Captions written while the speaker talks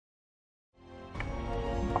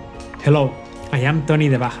Hello, I am Tony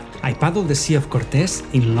de Baja. I paddle the Sea of Cortes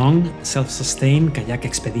in long, self-sustained kayak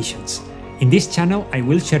expeditions. In this channel, I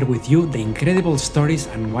will share with you the incredible stories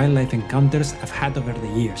and wildlife encounters I've had over the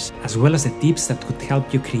years, as well as the tips that could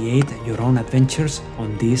help you create your own adventures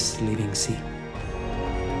on this living sea.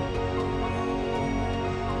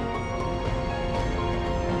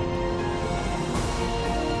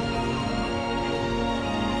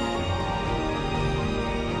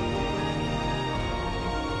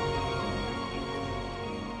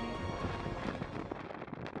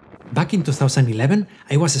 Back in 2011,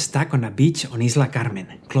 I was stuck on a beach on Isla Carmen,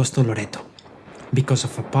 close to Loreto, because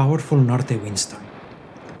of a powerful norte windstorm.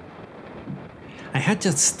 I had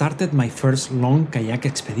just started my first long kayak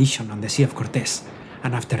expedition on the Sea of Cortes,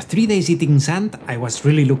 and after 3 days eating sand, I was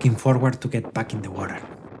really looking forward to get back in the water.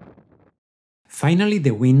 Finally,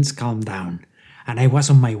 the winds calmed down, and I was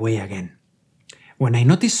on my way again, when I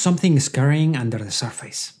noticed something scurrying under the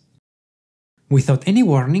surface. Without any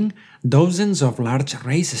warning, dozens of large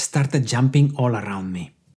rays started jumping all around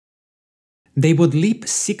me. They would leap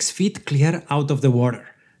 6 feet clear out of the water,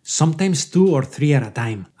 sometimes 2 or 3 at a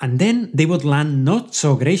time, and then they would land not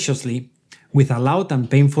so graciously with a loud and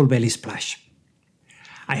painful belly splash.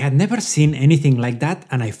 I had never seen anything like that,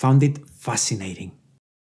 and I found it fascinating.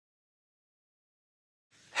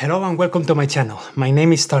 Hello and welcome to my channel. My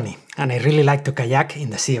name is Tony, and I really like to kayak in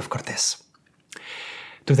the Sea of Cortes.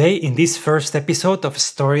 Today, in this first episode of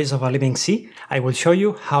Stories of a Living Sea, I will show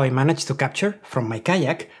you how I managed to capture, from my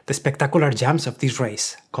kayak, the spectacular jumps of this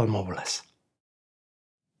race, called mobulas.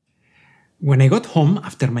 When I got home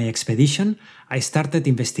after my expedition, I started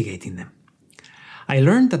investigating them. I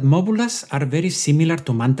learned that mobulas are very similar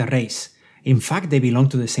to manta rays. In fact, they belong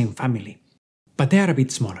to the same family, but they are a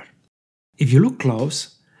bit smaller. If you look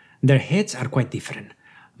close, their heads are quite different.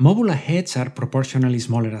 Mobula heads are proportionally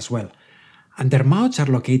smaller as well, and their mouths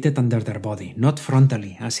are located under their body, not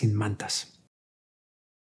frontally as in mantas.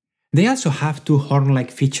 They also have 2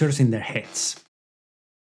 horn-like features in their heads.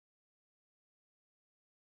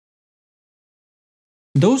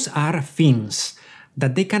 Those are fins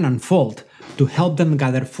that they can unfold to help them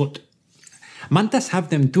gather food. Mantas have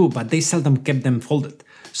them too, but they seldom kept them folded,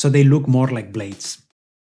 so they look more like blades.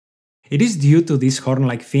 It is due to these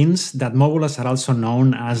horn-like fins that mobulas are also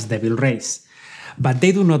known as devil rays. But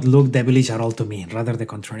they do not look devilish at all to me, rather the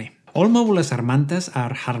contrary. All mobulas or mantas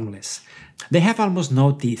are harmless. They have almost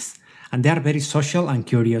no teeth, and they are very social and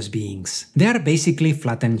curious beings. They are basically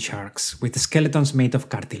flattened sharks, with skeletons made of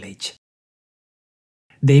cartilage.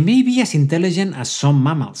 They may be as intelligent as some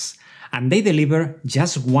mammals, and they deliver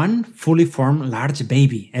just one fully formed large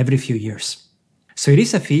baby every few years. So it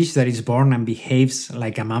is a fish that is born and behaves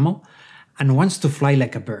like a mammal, and wants to fly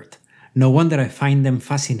like a bird. No wonder I find them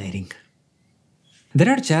fascinating. There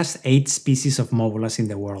are just 8 species of mobulas in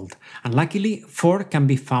the world, and luckily 4 can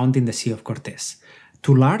be found in the Sea of Cortes,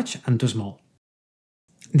 2 large and 2 small.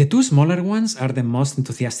 The 2 smaller ones are the most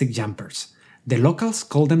enthusiastic jumpers. The locals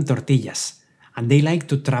call them tortillas, and they like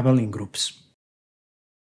to travel in groups.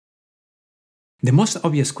 The most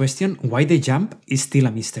obvious question, why they jump, is still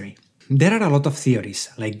a mystery. There are a lot of theories,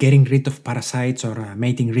 like getting rid of parasites or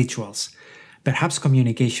mating rituals, perhaps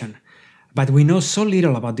communication. But we know so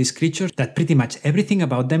little about these creatures that pretty much everything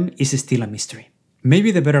about them is still a mystery. Maybe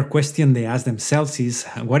the better question they ask themselves is,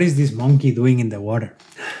 what is this monkey doing in the water?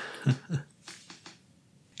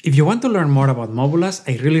 If you want to learn more about mobulas,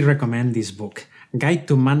 I really recommend this book, Guide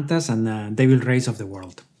to Mantas and Devil Rays of the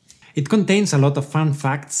World. It contains a lot of fun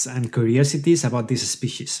facts and curiosities about this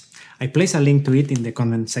species. I place a link to it in the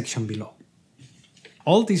comment section below.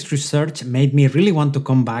 All this research made me really want to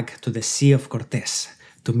come back to the Sea of Cortes,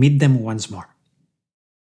 to meet them once more.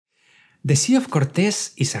 The Sea of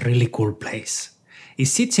Cortes is a really cool place. It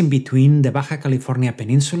sits in between the Baja California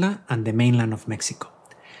Peninsula and the mainland of Mexico,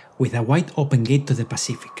 with a wide open gate to the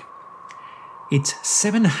Pacific. It's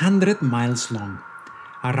 700 miles long,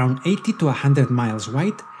 around 80 to 100 miles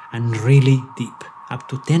wide, and really deep, up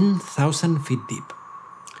to 10,000 feet deep.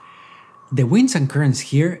 The winds and currents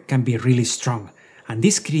here can be really strong, and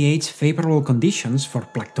this creates favorable conditions for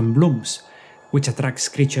plankton blooms, which attracts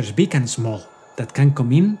creatures big and small that can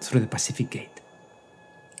come in through the Pacific Gate.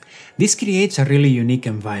 This creates a really unique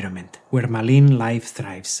environment where marine life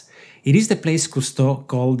thrives. It is the place Cousteau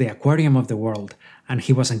called the aquarium of the world, and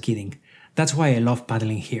he wasn't kidding. That's why I love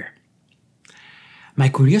paddling here. My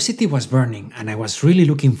curiosity was burning, and I was really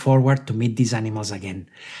looking forward to meet these animals again.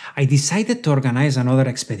 I decided to organize another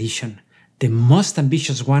expedition, the most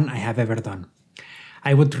ambitious one I have ever done.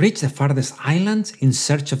 I would reach the farthest islands in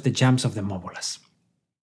search of the jumps of the mobulas.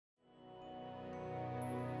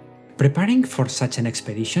 Preparing for such an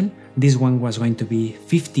expedition, this one was going to be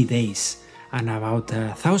 50 days and about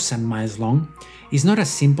 1,000 miles long, is not as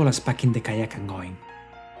simple as packing the kayak and going.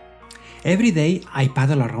 Every day I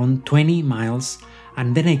paddle around 20 miles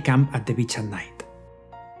and then I camp at the beach at night.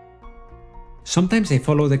 Sometimes I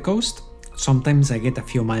follow the coast, sometimes I get a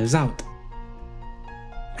few miles out.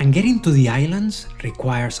 And getting to the islands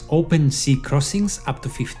requires open sea crossings up to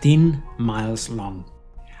 15 miles long.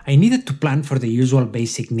 I needed to plan for the usual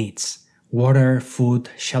basic needs: water, food,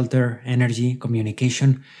 shelter, energy,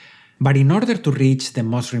 communication. But in order to reach the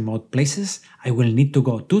most remote places, I will need to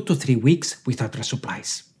go 2 to 3 weeks without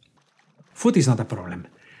resupplies. Food is not a problem.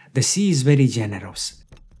 The sea is very generous,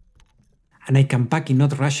 and I can pack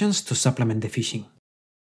enough rations to supplement the fishing.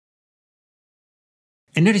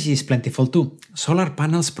 Energy is plentiful too. Solar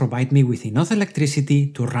panels provide me with enough electricity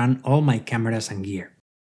to run all my cameras and gear.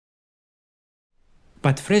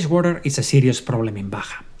 But fresh water is a serious problem in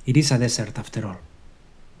Baja. It is a desert after all.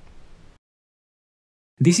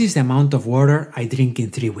 This is the amount of water I drink in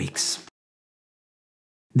 3 weeks.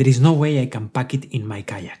 There is no way I can pack it in my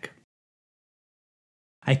kayak.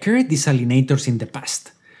 I carried desalinators in the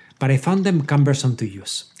past, but I found them cumbersome to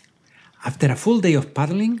use. After a full day of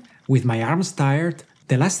paddling, with my arms tired,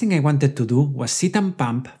 the last thing I wanted to do was sit and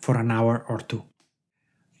pump for an hour or two.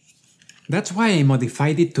 That's why I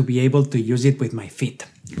modified it to be able to use it with my feet.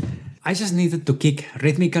 I just needed to kick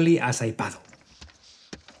rhythmically as I paddle.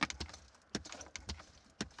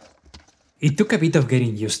 It took a bit of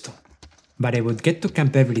getting used to, but I would get to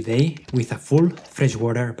camp every day with a full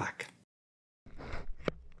freshwater bag.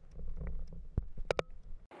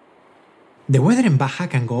 The weather in Baja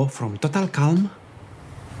can go from total calm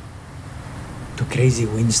to crazy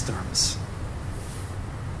windstorms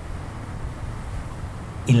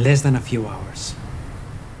in less than a few hours.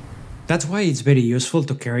 That's why it's very useful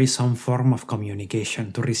to carry some form of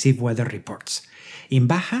communication to receive weather reports. In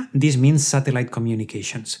Baja, this means satellite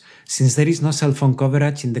communications, since there is no cell phone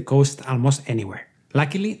coverage in the coast almost anywhere.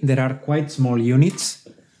 Luckily, there are quite small units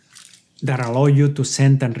that allow you to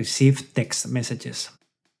send and receive text messages.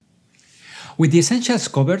 With the essentials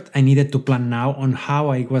covered, I needed to plan now on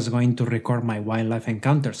how I was going to record my wildlife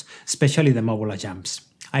encounters, especially the Mobula jumps.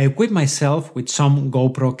 I equipped myself with some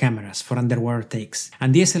GoPro cameras for underwater takes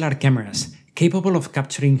and DSLR cameras capable of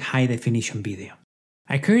capturing high-definition video.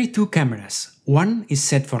 I carry 2 cameras, one is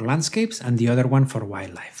set for landscapes and the other one for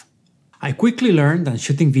wildlife. I quickly learned that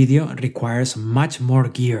shooting video requires much more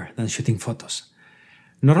gear than shooting photos.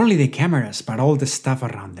 Not only the cameras, but all the stuff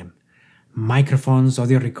around them. Microphones,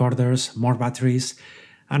 audio recorders, more batteries,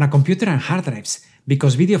 and a computer and hard drives,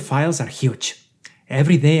 because video files are huge.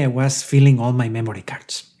 Every day I was filling all my memory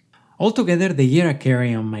cards. Altogether, the gear I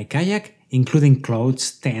carry on my kayak, including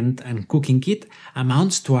clothes, tent, and cooking kit,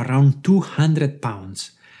 amounts to around 200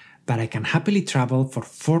 pounds, but I can happily travel for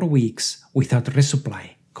 4 weeks without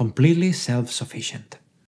resupply, completely self-sufficient.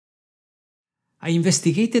 I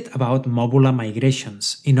investigated about Mobula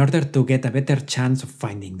migrations in order to get a better chance of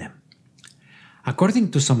finding them.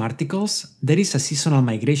 According to some articles, there is a seasonal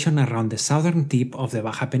migration around the southern tip of the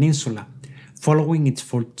Baja Peninsula, following its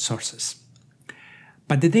food sources.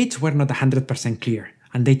 But the dates were not 100% clear,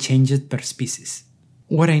 and they changed per species.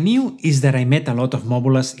 What I knew is that I met a lot of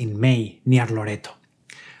mobulas in May near Loreto,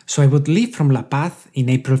 so I would leave from La Paz in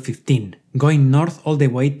April 15, going north all the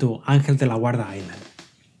way to Ángel de la Guarda Island.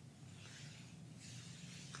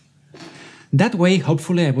 That way,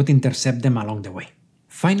 hopefully I would intercept them along the way.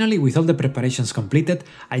 Finally, with all the preparations completed,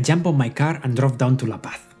 I jumped on my car and drove down to La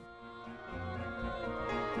Paz.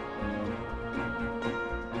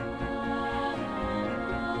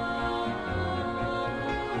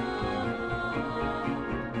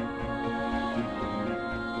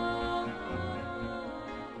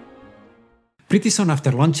 Pretty soon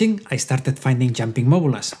after launching, I started finding jumping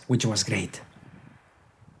mobulas, which was great.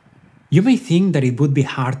 You may think that it would be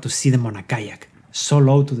hard to see them on a kayak, so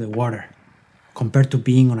low to the water, compared to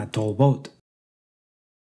being on a tall boat.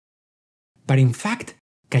 But in fact,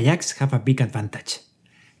 kayaks have a big advantage.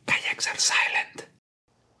 Kayaks are silent.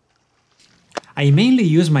 I mainly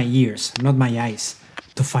use my ears, not my eyes,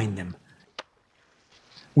 to find them.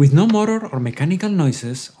 With no motor or mechanical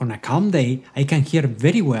noises, on a calm day, I can hear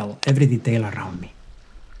very well every detail around me.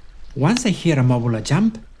 Once I hear a mobula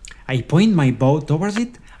jump, I point my boat towards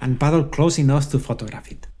it and paddle close enough to photograph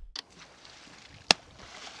it.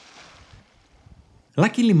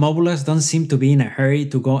 Luckily, mobulas don't seem to be in a hurry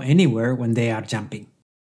to go anywhere when they are jumping.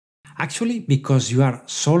 Actually, because you are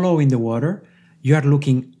so low in the water, you are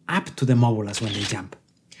looking up to the mobulas when they jump.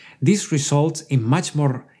 This results in much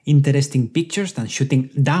more interesting pictures than shooting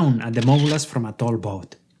down at the mobulas from a tall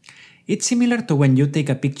boat. It's similar to when you take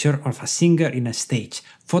a picture of a singer in a stage.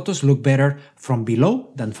 Photos look better from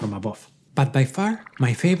below than from above. But by far,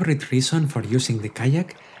 my favorite reason for using the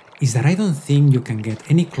kayak is that I don't think you can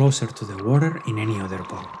get any closer to the water in any other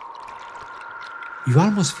boat. You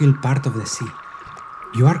almost feel part of the sea.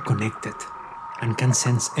 You are connected and can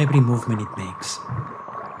sense every movement it makes.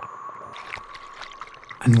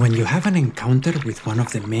 And when you have an encounter with one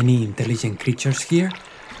of the many intelligent creatures here,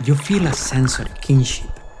 you feel a sense of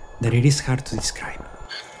kinship that it is hard to describe.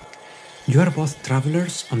 You are both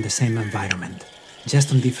travelers on the same environment,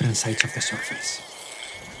 just on different sides of the surface.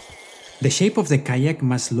 The shape of the kayak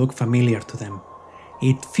must look familiar to them.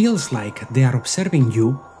 It feels like they are observing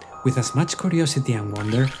you with as much curiosity and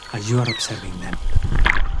wonder as you are observing them.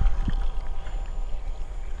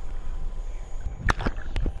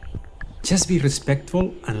 Just be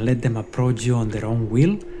respectful and let them approach you on their own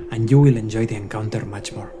will, and you will enjoy the encounter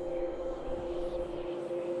much more.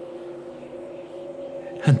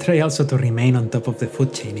 And try also to remain on top of the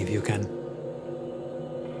food chain if you can.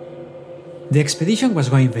 The expedition was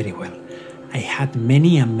going very well. I had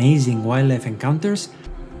many amazing wildlife encounters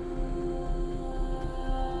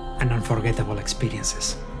and unforgettable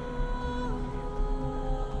experiences.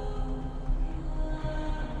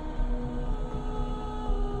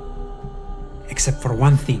 Except for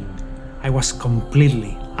one thing, I was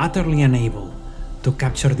completely, utterly unable to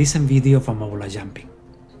capture decent video of a Mobula jumping.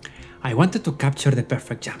 I wanted to capture the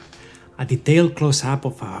perfect jump, a detailed close-up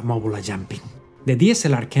of a Mobula jumping. The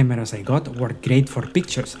DSLR cameras I got were great for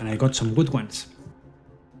pictures, and I got some good ones.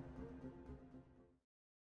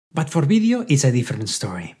 But for video, it's a different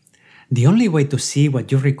story. The only way to see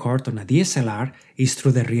what you record on a DSLR is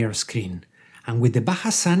through the rear screen, and with the Baja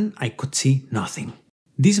sun I could see nothing.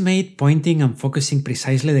 This made pointing and focusing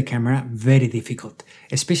precisely the camera very difficult,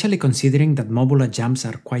 especially considering that Mobula jumps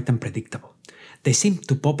are quite unpredictable. They seem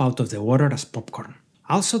to pop out of the water as popcorn.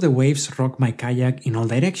 Also, the waves rock my kayak in all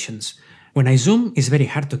directions. When I zoom, it's very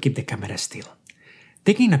hard to keep the camera still.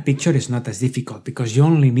 Taking a picture is not as difficult because you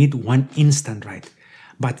only need one instant right,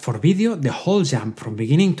 but for video, the whole jump from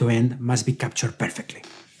beginning to end must be captured perfectly.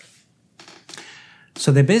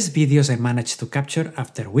 So the best videos I managed to capture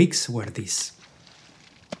after weeks were these.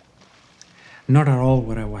 Not at all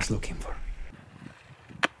what I was looking for.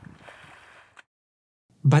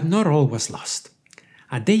 But not all was lost.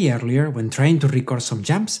 A day earlier, when trying to record some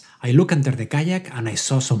jumps, I looked under the kayak and I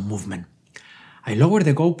saw some movement. I lowered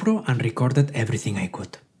the GoPro and recorded everything I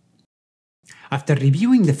could. After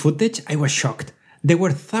reviewing the footage, I was shocked. There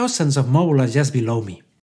were thousands of mobulas just below me.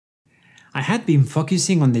 I had been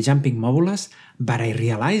focusing on the jumping mobulas, but I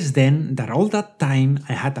realized then that all that time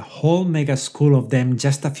I had a whole mega school of them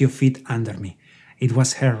just a few feet under me. It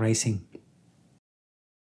was hair-raising.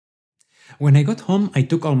 When I got home, I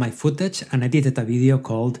took all my footage and edited a video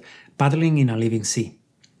called Paddling in a Living Sea.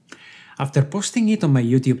 After posting it on my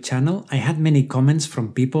YouTube channel, I had many comments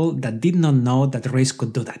from people that did not know that Race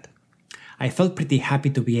could do that. I felt pretty happy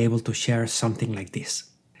to be able to share something like this.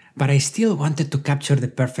 But I still wanted to capture the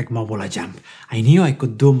perfect Mobula jump. I knew I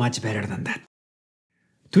could do much better than that.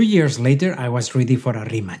 2 years later, I was ready for a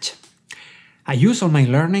rematch. I used all my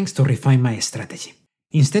learnings to refine my strategy.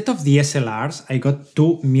 Instead of DSLRs, I got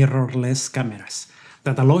two mirrorless cameras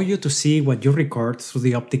that allow you to see what you record through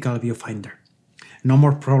the optical viewfinder. No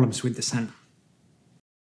more problems with the sun.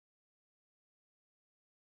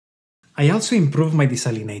 I also improved my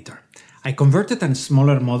desalinator. I converted a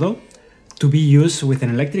smaller model to be used with an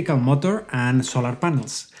electrical motor and solar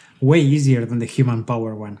panels, way easier than the human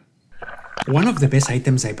power one. One of the best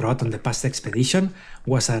items I brought on the past expedition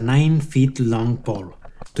was a 9 feet long pole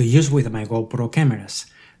to use with my GoPro cameras.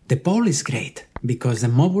 The pole is great because the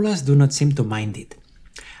mobulas do not seem to mind it,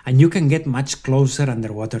 and you can get much closer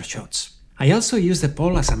underwater shots. I also used the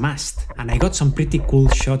pole as a mast, and I got some pretty cool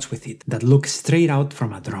shots with it that look straight out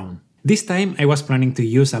from a drone. This time I was planning to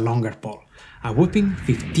use a longer pole, a whopping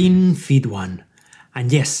 15 feet one.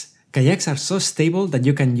 And yes, kayaks are so stable that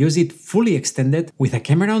you can use it fully extended with a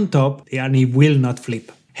camera on top and it will not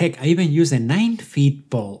flip. Heck, I even used a 9 feet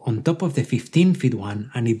pole on top of the 15 feet one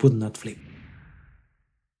and it would not flip.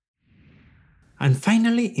 And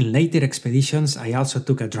finally, in later expeditions, I also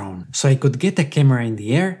took a drone, so I could get a camera in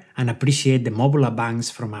the air and appreciate the Mobula banks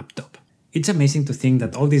from up top. It's amazing to think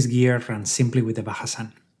that all this gear runs simply with the Baja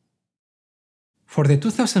sun. For the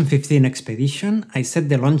 2015 expedition, I set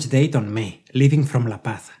the launch date on May, leaving from La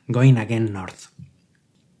Paz, going again north.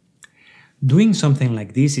 Doing something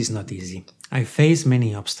like this is not easy. I faced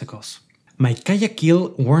many obstacles. My kayak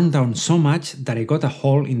keel worn down so much that I got a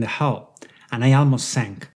hole in the hull, and I almost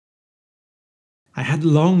sank. I had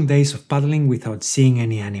long days of paddling without seeing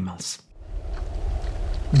any animals.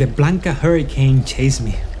 The Blanca hurricane chased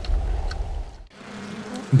me.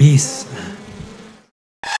 Bees.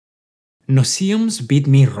 Noceums beat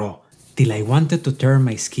me raw, till I wanted to tear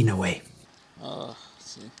my skin away.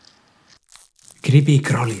 Sí. Creepy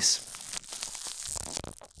crawlies.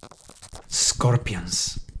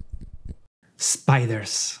 Scorpions.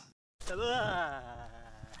 Spiders.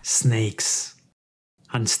 Snakes.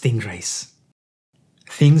 And stingrays.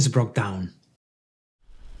 Things broke down.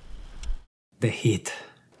 The heat.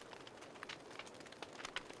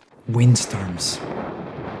 Windstorms.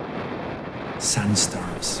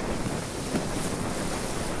 Sandstorms.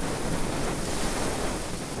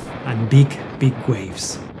 And big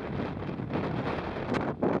waves.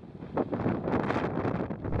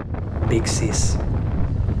 Big seas.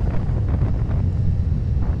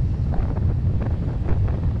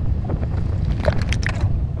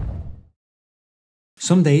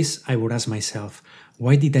 Some days I would ask myself,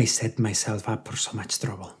 why did I set myself up for so much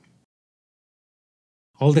trouble?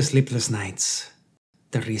 All the sleepless nights,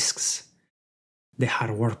 the risks, the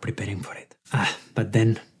hard work preparing for it. But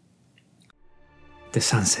then, the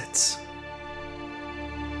sunsets.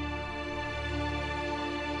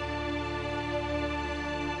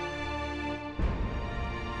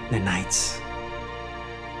 The nights.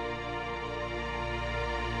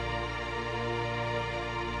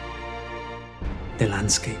 The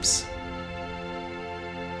landscapes.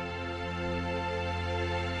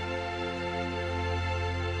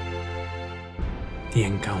 The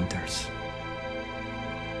encounters.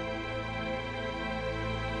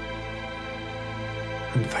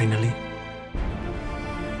 And finally,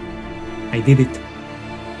 I did it.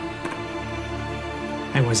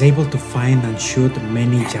 I was able to find and shoot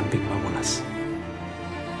many jumping mobulas.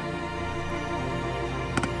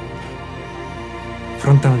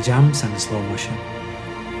 Frontal jumps and slow motion.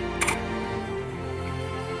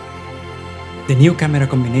 The new camera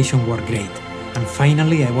combination worked great, and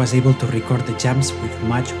finally I was able to record the jumps with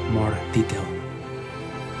much more detail.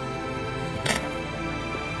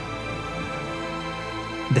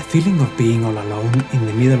 The feeling of being all alone in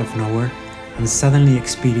the middle of nowhere and suddenly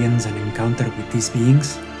experience an encounter with these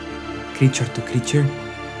beings, creature to creature,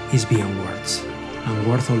 is beyond words, and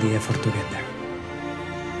worth all the effort to get there.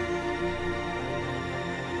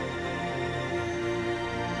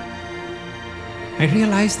 I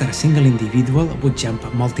realized that a single individual would jump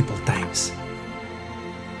multiple times,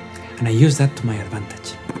 and I used that to my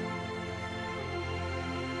advantage.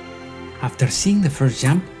 After seeing the first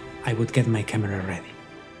jump, I would get my camera ready,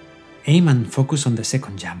 aim and focus on the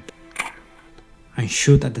second jump, and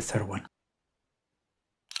shoot at the third one.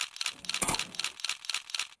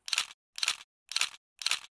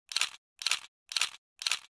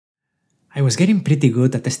 I was getting pretty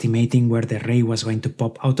good at estimating where the ray was going to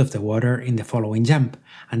pop out of the water in the following jump,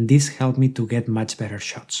 and this helped me to get much better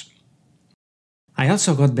shots. I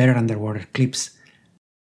also got better underwater clips,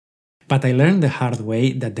 but I learned the hard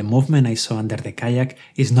way that the movement I saw under the kayak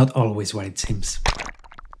is not always what it seems.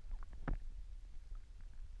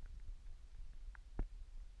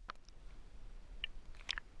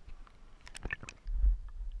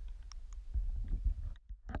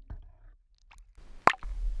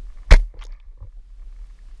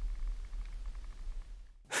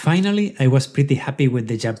 Finally, I was pretty happy with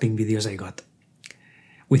the jumping videos I got.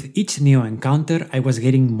 With each new encounter, I was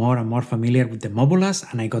getting more and more familiar with the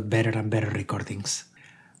mobulas, and I got better and better recordings.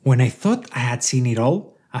 When I thought I had seen it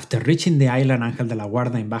all, after reaching the island Ángel de la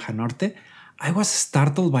Guarda in Baja Norte, I was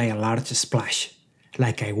startled by a large splash,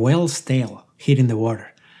 like a whale's tail hitting the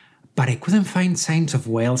water, but I couldn't find signs of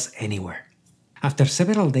whales anywhere. After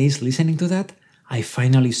several days listening to that, I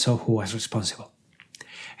finally saw who was responsible.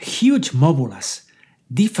 Huge mobulas,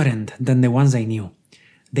 different than the ones I knew.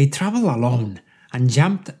 They travel alone and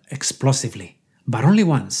jumped explosively, but only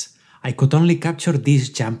once. I could only capture this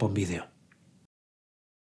jump on video.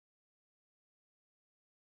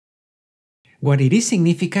 What it is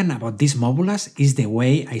significant about these mobulas is the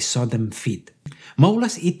way I saw them feed.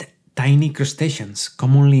 Mobulas eat tiny crustaceans,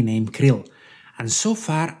 commonly named krill, and so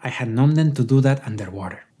far I had known them to do that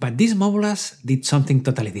underwater. But these mobulas did something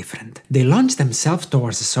totally different. They launched themselves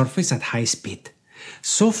towards the surface at high speed,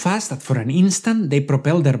 so fast that for an instant they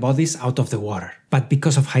propelled their bodies out of the water. But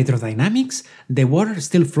because of hydrodynamics, the water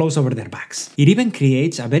still flows over their backs. It even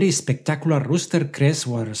creates a very spectacular rooster crest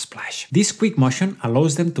water splash. This quick motion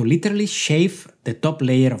allows them to literally shave the top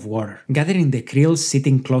layer of water, gathering the krills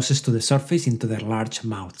sitting closest to the surface into their large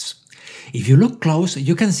mouths. If you look close,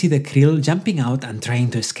 you can see the krill jumping out and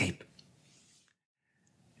trying to escape.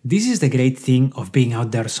 This is the great thing of being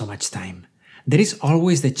out there so much time. There is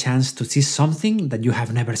always the chance to see something that you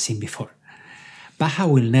have never seen before. Baja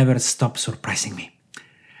will never stop surprising me.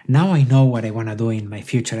 Now I know what I want to do in my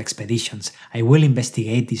future expeditions. I will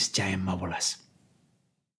investigate these giant mobulas.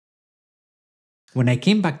 When I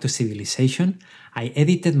came back to civilization, I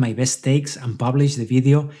edited my best takes and published the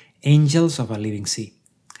video Angels of a Living Sea.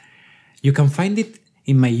 You can find it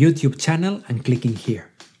in my YouTube channel and clicking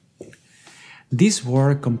here. This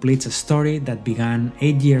work completes a story that began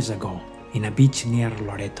 8 years ago in a beach near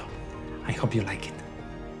Loreto. I hope you like it.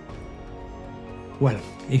 Well,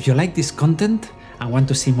 if you like this content and want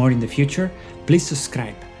to see more in the future, please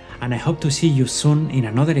subscribe, and I hope to see you soon in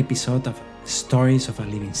another episode of Stories of a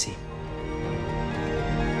Living Sea.